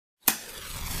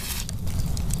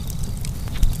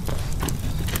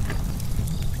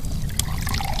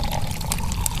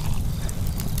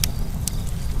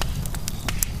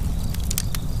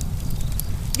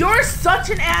You're such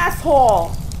an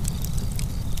asshole.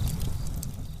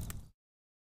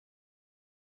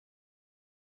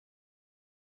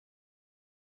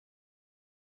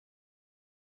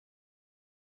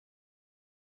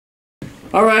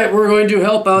 Alright, we're going to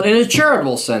help out in a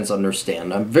charitable sense,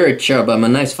 understand. I'm very charitable, I'm a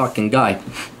nice fucking guy.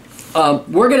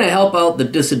 We're going to help out the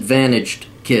disadvantaged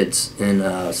kids in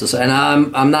society.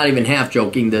 And I'm not even half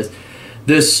joking.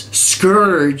 This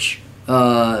scourge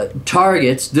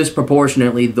targets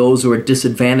disproportionately those who are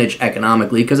disadvantaged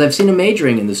economically, because I've seen them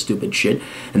majoring in this stupid shit,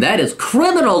 and that is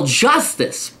criminal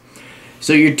justice.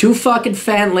 So you're too fucking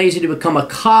fat and lazy to become a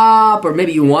cop, or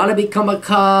maybe you want to become a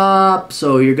cop,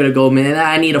 so you're going to go, man,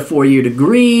 I need a 4-year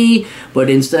degree, but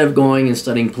instead of going and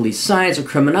studying police science or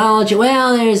criminology,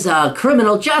 well, there's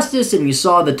criminal justice, and you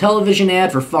saw the television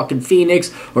ad for fucking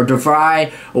Phoenix or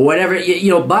DeVry or whatever.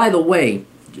 You know, by the way,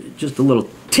 just a little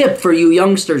tip for you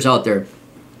youngsters out there.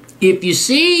 If you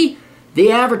see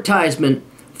the advertisement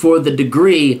for the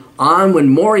degree on when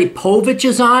Maury Povich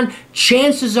is on,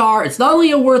 chances are it's not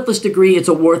only a worthless degree, it's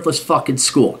a worthless fucking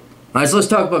school. Alright, so let's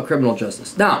talk about criminal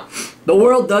justice. Now, the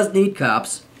world does need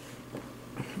cops,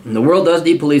 and the world does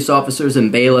need police officers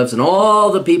and bailiffs and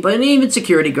all the people, and even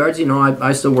security guards. You know,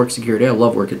 I still work security. I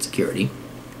love working security.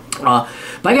 But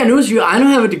I got news for you. I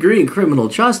don't have a degree in criminal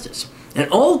justice. And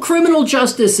all criminal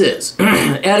justice is,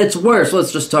 at its worst,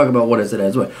 let's just talk about what is it at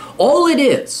its worst. All it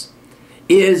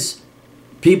is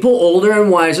people older and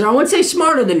wiser, I wouldn't say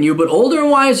smarter than you, but older and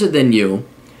wiser than you,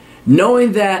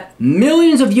 knowing that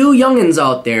millions of you youngins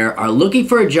out there are looking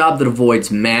for a job that avoids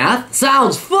math.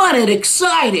 Sounds fun and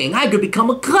exciting. I could become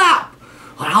a cop.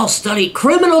 I'll study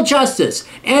criminal justice.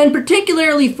 And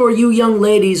particularly for you young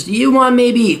ladies, you want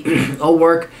maybe a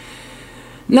work,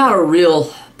 not a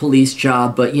real police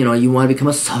job, but you know, you want to become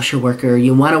a social worker.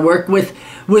 You want to work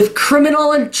with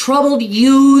criminal and troubled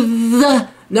youth.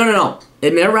 No.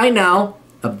 Admit it right now.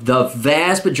 The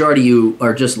vast majority of you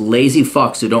are just lazy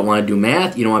fucks who don't want to do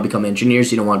math, you don't want to become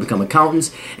engineers, you don't want to become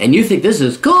accountants, and you think this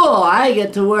is cool, I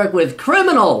get to work with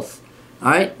criminals.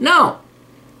 Alright? No.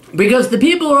 Because the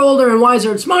people who are older and wiser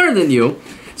and smarter than you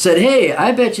said, hey,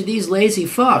 I bet you these lazy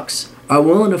fucks are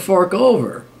willing to fork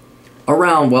over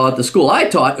around, well, at the school I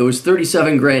taught, it was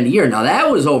 37 grand a year. Now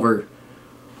that was over,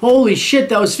 holy shit,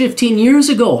 that was 15 years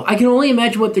ago. I can only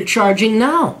imagine what they're charging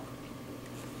now.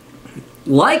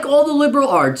 Like all the liberal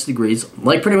arts degrees,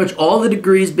 like pretty much all the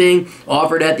degrees being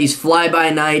offered at these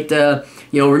fly-by-night,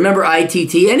 remember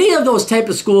ITT? Any of those type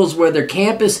of schools where their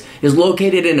campus is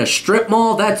located in a strip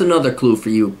mall, that's another clue for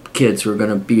you kids who are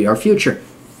going to be our future.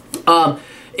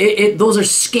 Those are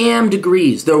scam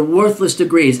degrees. They're worthless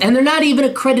degrees. And they're not even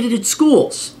accredited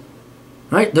schools.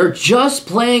 Right? They're just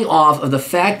playing off of the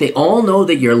fact they all know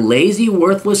that you're lazy,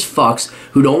 worthless fucks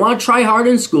who don't want to try hard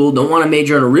in school, don't want to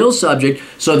major in a real subject,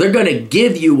 so they're going to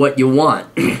give you what you want.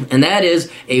 And that is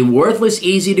a worthless,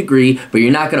 easy degree, but you're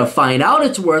not going to find out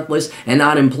it's worthless and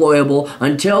not employable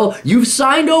until you've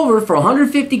signed over for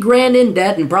 150 grand in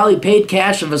debt and probably paid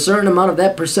cash of a certain amount of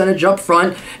that percentage up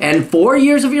front, and 4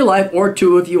 years of your life, or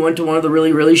 2 if you went to one of the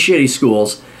really, really shitty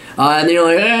schools. And then you're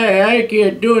like, hey, I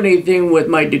can't do anything with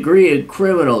my degree in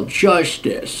criminal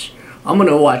justice. I'm going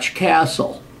to watch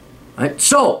Castle. Right?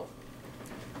 So,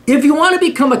 if you want to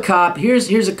become a cop, here's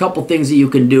a couple things that you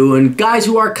can do. And guys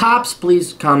who are cops,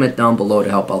 please comment down below to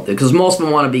help out there, because most of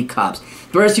them want to be cops.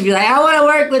 The rest of you are like, I want to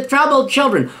work with troubled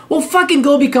children. Well, fucking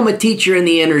go become a teacher in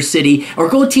the inner city, or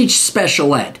go teach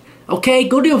special ed. Okay?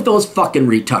 Go deal with those fucking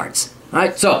retards.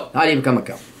 Alright, so, how do you become a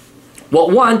cop? Well,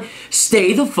 1,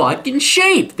 stay the fuck in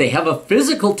shape. They have a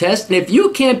physical test, and if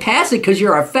you can't pass it because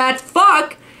you're a fat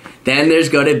fuck, then there's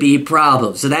going to be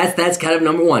problems. So that's kind of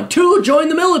number 1. 2, join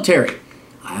the military.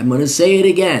 I'm going to say it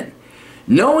again.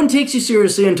 No one takes you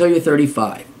seriously until you're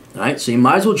 35. All right, so you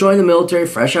might as well join the military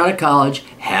fresh out of college,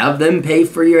 have them pay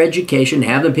for your education,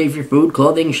 have them pay for your food,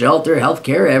 clothing, shelter, health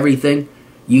care, everything.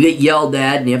 You get yelled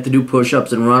at, and you have to do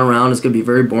push-ups and run around. It's going to be a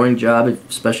very boring job,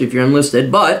 especially if you're enlisted,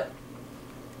 but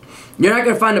you're not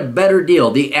going to find a better deal.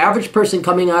 The average person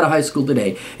coming out of high school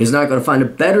today is not going to find a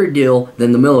better deal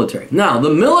than the military. Now,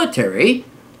 the military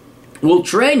will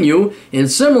train you in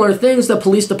similar things that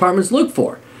police departments look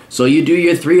for. So you do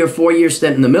your 3 or 4 year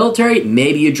stint in the military,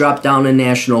 maybe you drop down in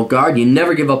National Guard. You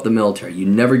never give up the military. You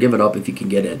never give it up if you can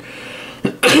get in.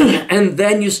 And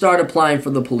then you start applying for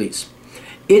the police.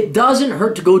 It doesn't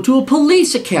hurt to go to a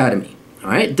police academy. All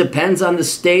right, it depends on the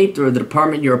state or the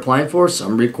department you're applying for.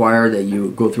 Some require that you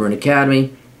go through an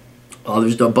academy.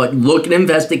 Others don't, but look and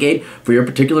investigate for your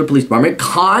particular police department.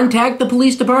 Contact the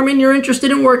police department you're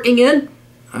interested in working in.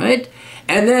 All right,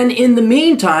 and then in the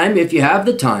meantime, if you have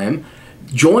the time,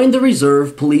 join the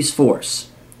reserve police force.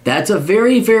 That's a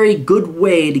very, very good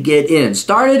way to get in.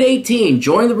 Start at 18.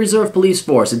 Join the Reserve Police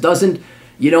Force.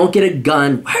 You don't get a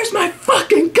gun. Where's my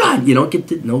fucking gun? You don't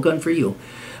get no gun for you.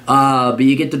 But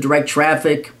you get to direct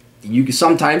traffic.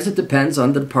 Sometimes it depends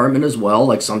on the department as well.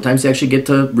 Like sometimes they actually get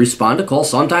to respond to calls.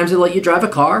 Sometimes they let you drive a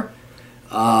car.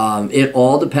 It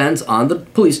all depends on the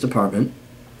police department.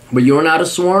 But you're not a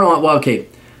sworn on. Well, okay,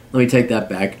 let me take that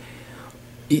back.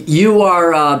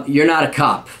 You're not a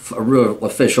cop, a real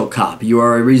official cop. You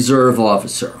are a reserve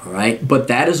officer, all right? But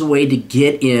that is a way to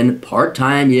get in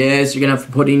part-time. Yes, you're going to have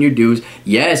to put in your dues.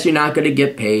 Yes, you're not going to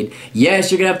get paid.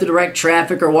 Yes, you're going to have to direct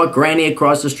traffic or walk granny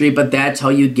across the street, but that's how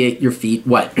you get your feet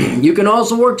wet. You can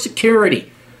also work security.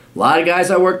 A lot of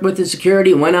guys I worked with in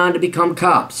security went on to become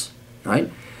cops, right?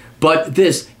 But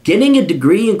this, getting a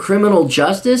degree in criminal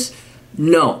justice,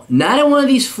 no, not in one of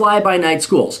these fly-by-night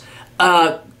schools.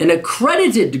 An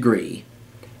accredited degree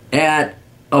at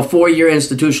a 4-year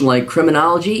institution like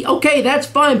criminology, okay, that's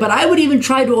fine, but I would even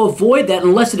try to avoid that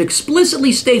unless it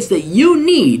explicitly states that you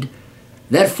need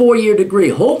that 4-year degree.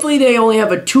 Hopefully they only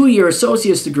have a 2-year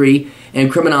associate's degree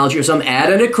in criminology or some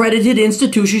at an accredited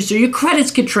institution so your credits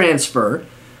can transfer.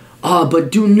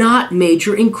 But do not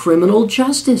major in criminal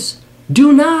justice.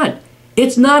 Do not.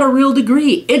 It's not a real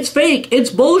degree. It's fake. It's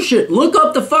bullshit. Look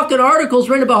up the fucking articles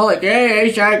written about like,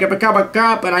 hey, I can become a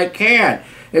cop, but I can't.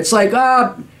 It's like,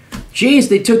 geez,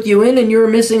 they took you in and you were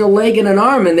missing a leg and an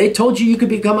arm, and they told you could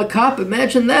become a cop.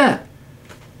 Imagine that.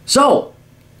 So,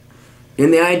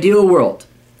 in the ideal world,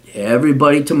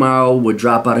 everybody tomorrow would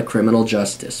drop out of criminal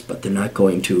justice, but they're not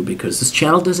going to because this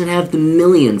channel doesn't have the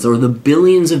millions or the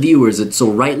billions of viewers it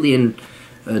so rightly and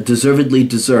deservedly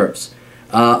deserves.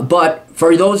 But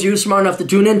for those of you smart enough to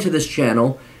tune into this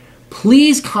channel,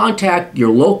 please contact your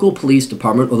local police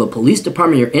department or the police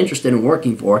department you're interested in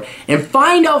working for and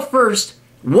find out first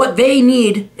what they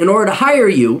need in order to hire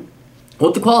you,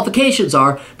 what the qualifications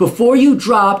are, before you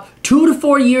drop 2 to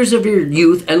 4 years of your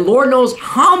youth and Lord knows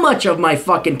how much of my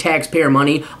fucking taxpayer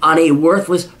money on a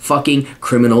worthless fucking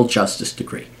criminal justice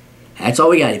degree. That's all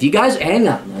we got. If you guys, hang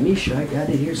on, let me show I got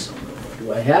it here somewhere.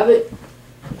 Do I have it?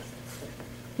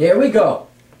 Here we go.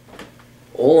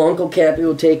 Old Uncle Cappy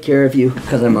will take care of you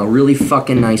because I'm a really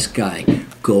fucking nice guy.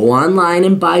 Go online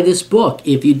and buy this book.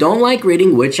 If you don't like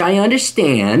reading, which I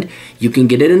understand, you can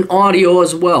get it in audio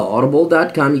as well.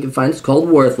 Audible.com, you can find it. It's called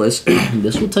Worthless.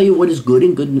 This will tell you what is good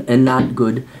and not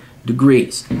good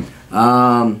degrees.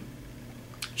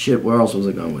 Shit, where else was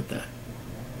I going with that?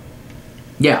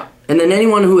 Yeah. And then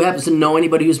anyone who happens to know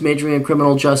anybody who's majoring in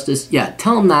criminal justice, yeah,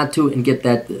 tell them not to and get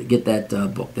that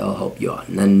book. That'll help you out.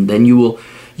 And then you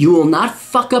will not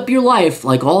fuck up your life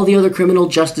like all the other criminal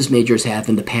justice majors have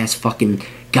in the past fucking,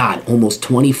 God, almost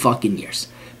 20 fucking years.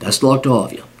 Best of luck to all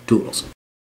of you. Toodles.